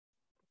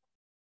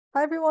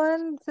Hi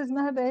everyone, this is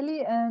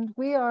Mahabeli, and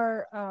we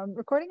are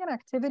recording an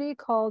activity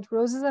called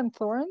Roses and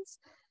Thorns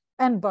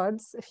and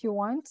Buds, if you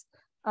want.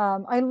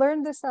 I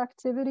learned this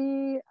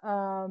activity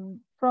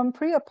from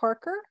Priya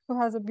Parker, who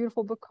has a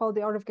beautiful book called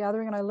The Art of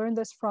Gathering, and I learned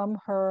this from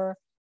her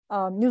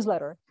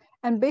newsletter.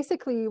 And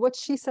basically, what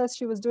she says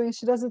she was doing,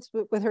 she does it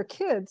with her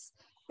kids,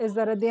 is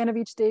that at the end of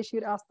each day,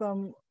 she'd ask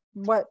them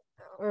what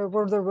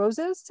were the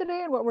roses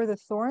today and what were the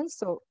thorns.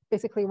 So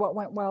basically, what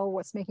went well,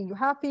 what's making you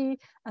happy,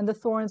 and the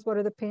thorns, what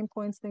are the pain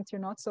points, things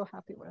you're not so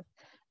happy with.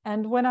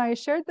 And when I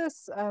shared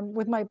this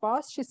with my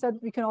boss, she said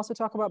we can also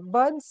talk about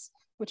buds,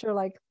 which are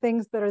like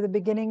things that are the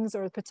beginnings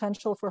or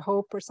potential for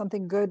hope or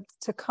something good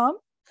to come.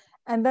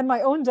 And then my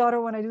own daughter,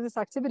 when I do this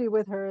activity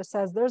with her,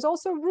 says there's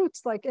also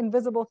roots, like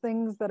invisible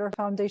things that are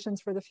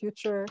foundations for the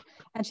future.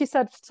 And she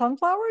said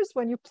sunflowers,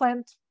 when you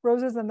plant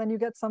roses and then you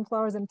get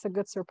sunflowers, and it's a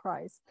good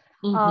surprise.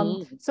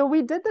 So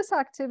we did this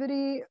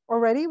activity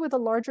already with a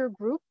larger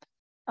group.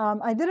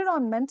 I did it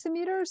on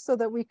Mentimeter so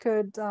that we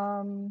could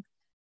have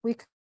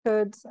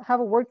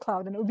a word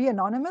cloud, and it would be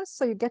anonymous,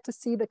 so you get to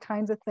see the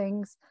kinds of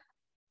things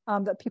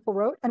that people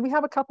wrote. And we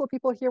have a couple of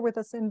people here with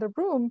us in the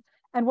room.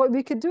 And what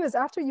we could do is,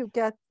 after you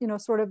get,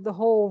 sort of the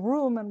whole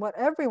room and what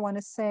everyone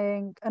is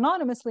saying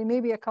anonymously,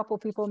 maybe a couple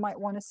of people might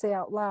want to say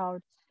out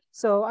loud.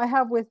 So I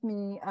have with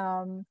me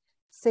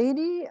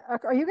Sadie.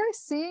 Are you guys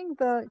seeing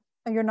the?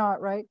 You're not,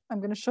 right? I'm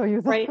going to show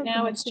you the right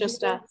now. It's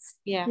just us.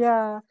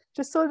 Yeah.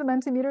 Just show the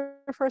Mentimeter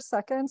for a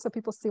second so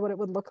people see what it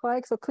would look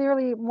like. So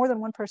clearly, more than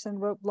one person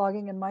wrote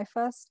blogging in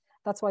MYFest.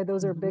 That's why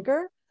those are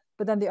bigger.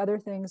 But then the other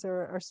things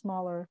are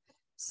smaller.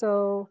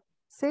 So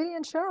Sadie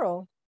and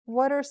Cheryl,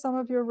 what are some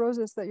of your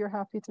roses that you're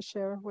happy to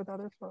share with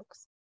other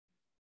folks?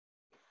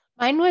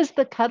 Mine was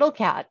the cuddle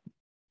cat.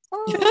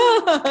 Oh.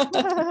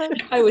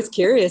 I was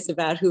curious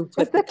about who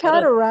put Is the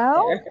cat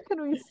around? there.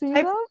 Can we see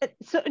them?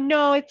 So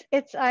no,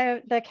 it's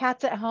the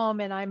cat's at home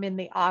and I'm in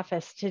the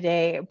office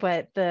today,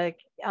 but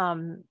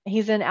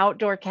he's an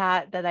outdoor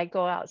cat that I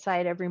go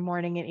outside every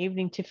morning and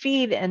evening to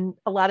feed, and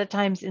a lot of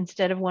times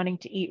instead of wanting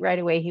to eat right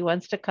away, he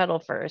wants to cuddle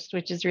first,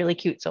 which is really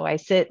cute. So I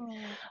sit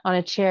on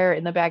a chair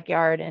in the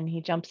backyard and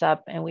he jumps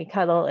up and we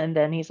cuddle, and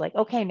then he's like,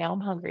 okay, now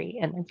I'm hungry,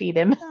 and I feed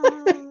him.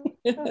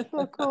 That's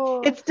so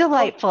cool. It's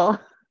delightful.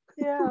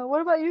 Yeah.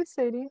 What about you,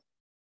 Sadie?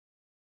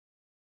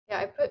 Yeah,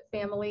 I put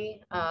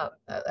family.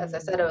 As I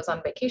said, I was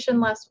on vacation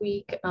last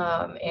week,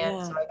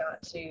 and so I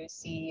got to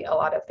see a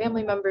lot of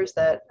family members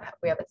that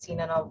we haven't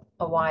seen in a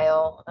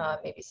while,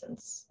 maybe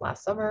since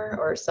last summer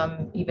or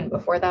some even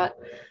before that.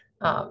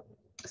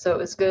 So it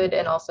was good.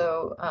 And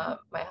also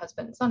my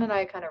husband and son and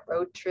I kind of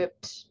road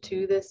tripped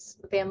to this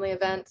family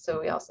event. So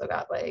we also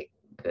got like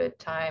good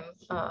time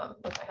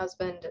with my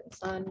husband and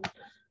son.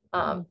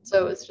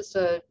 So it was just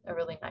a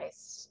really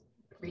nice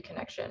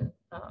reconnection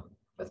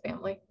with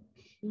family.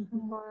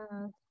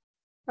 Wow.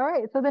 All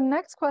right. So the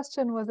next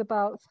question was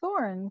about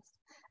thorns.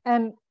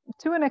 And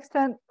to an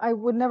extent, I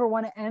would never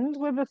want to end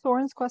with the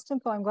thorns question.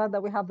 So I'm glad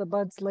that we have the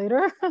buds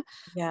later.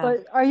 Yeah.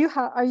 But are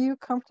you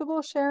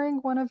comfortable sharing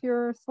one of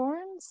your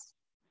thorns?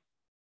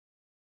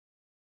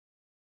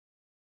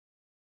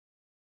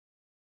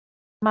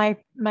 My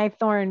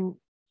thorn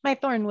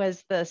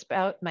was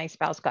my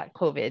spouse got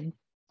COVID.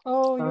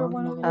 Oh, you're the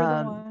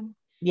one.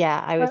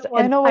 Yeah, I was.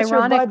 I know what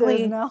your bud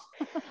is now.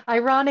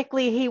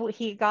 Ironically,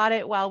 he got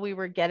it while we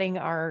were getting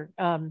our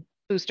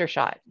booster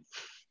shot.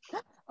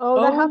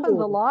 Oh, that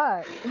happens a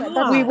lot.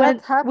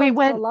 That happens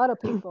to a lot of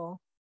people.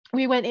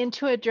 We went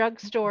into a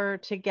drugstore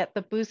to get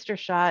the booster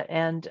shot,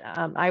 and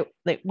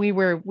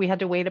we had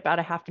to wait about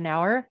a half an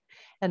hour,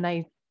 and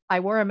I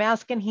wore a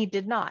mask and he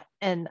did not.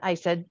 And I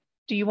said,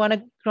 do you want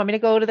me to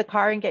go to the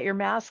car and get your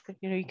mask?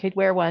 You could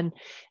wear one. And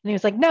he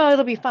was like, no,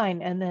 it'll be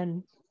fine. And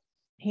then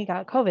he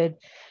got COVID.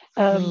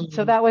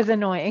 So that was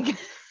annoying.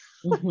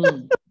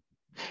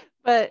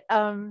 But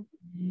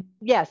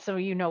yeah, so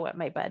you know what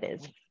my bud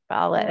is.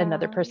 I'll let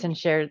another person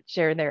share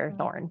their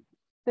thorn.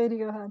 Sadie,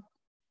 go ahead.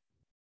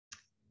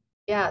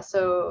 Yeah,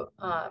 so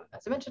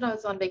as I mentioned, I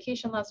was on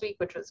vacation last week,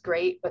 which was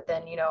great. But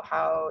then,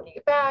 how when you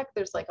get back,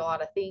 there's like a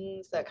lot of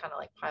things that kind of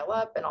like pile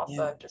up. And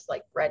also I'm just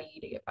like ready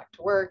to get back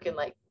to work and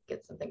like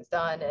get some things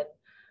done, and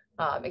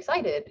I'm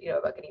excited,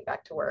 about getting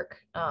back to work.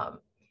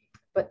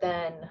 But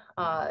then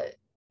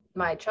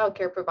my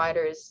childcare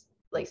provider is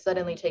like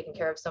suddenly taking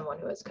care of someone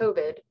who has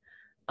COVID.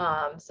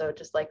 So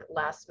just like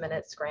last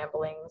minute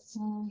scramblings,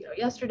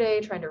 yesterday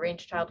trying to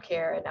arrange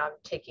childcare, and now I'm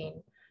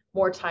taking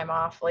more time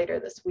off later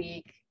this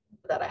week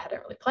that I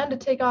hadn't really planned to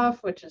take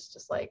off, which is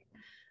just like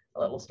a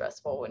little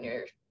stressful when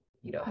you're,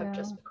 have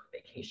just been on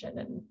vacation.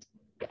 And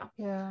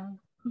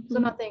so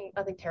nothing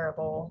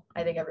terrible.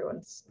 I think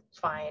everyone's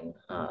fine.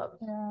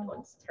 No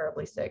one's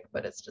terribly sick,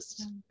 but it's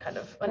just kind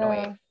of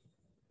annoying.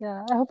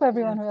 Yeah, I hope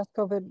everyone who has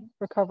COVID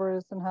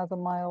recovers and has a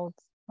mild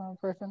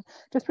version.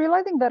 Just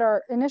realizing that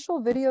our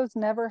initial videos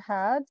never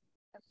had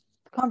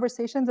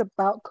conversations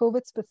about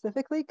COVID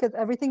specifically because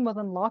everything was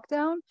in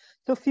lockdown.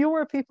 So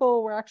fewer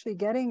people were actually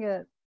getting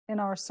it in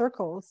our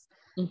circles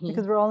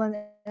because we're all in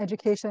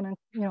education and,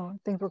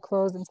 things were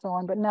closed and so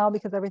on. But now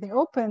because everything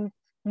opened,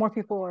 more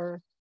people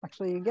are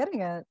actually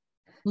getting it.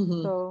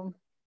 Mhm. So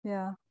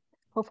yeah,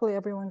 hopefully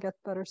everyone gets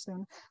better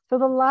soon. So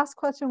the last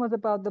question was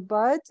about the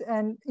bud,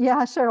 and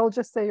yeah, Cheryl,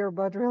 just say your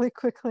bud really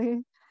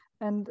quickly,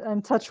 and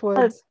touch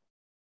wood.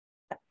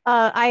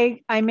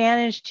 I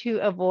managed to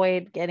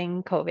avoid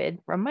getting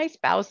COVID from my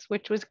spouse,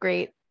 which was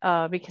great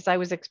because I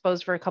was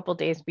exposed for a couple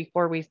days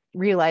before we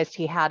realized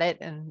he had it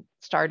and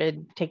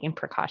started taking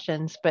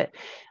precautions. But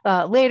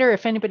later,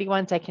 if anybody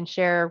wants, I can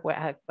share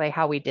like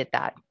how we did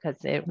that,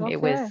 because it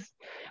was,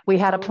 we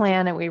had a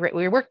plan and we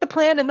worked the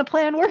plan and the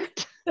plan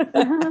worked.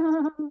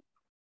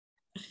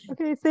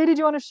 Okay, Sadie, do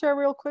you want to share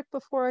real quick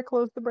before I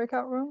close the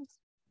breakout rooms?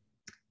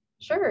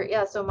 Sure.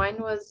 Yeah. So mine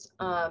was,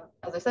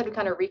 as I said, we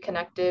kind of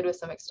reconnected with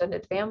some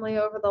extended family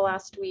over the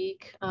last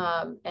week.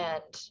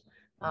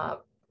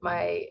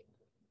 My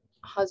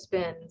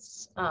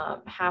husband's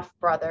half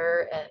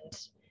brother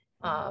and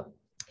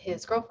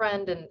his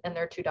girlfriend and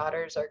their two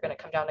daughters are going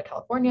to come down to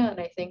California. And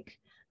I think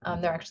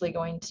they're actually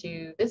going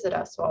to visit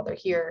us while they're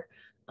here,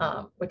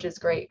 which is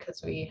great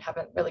because we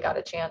haven't really got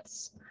a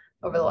chance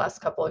over the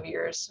last couple of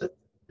years with,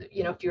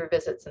 fewer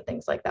visits and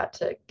things like that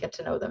to get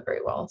to know them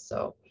very well.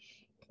 So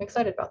I'm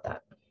excited about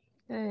that.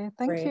 Okay,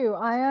 thank Great. you.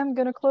 I am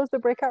going to close the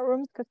breakout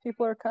rooms because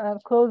people are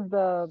close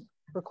the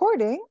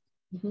recording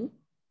Mhm.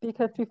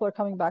 because people are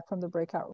coming back from the breakout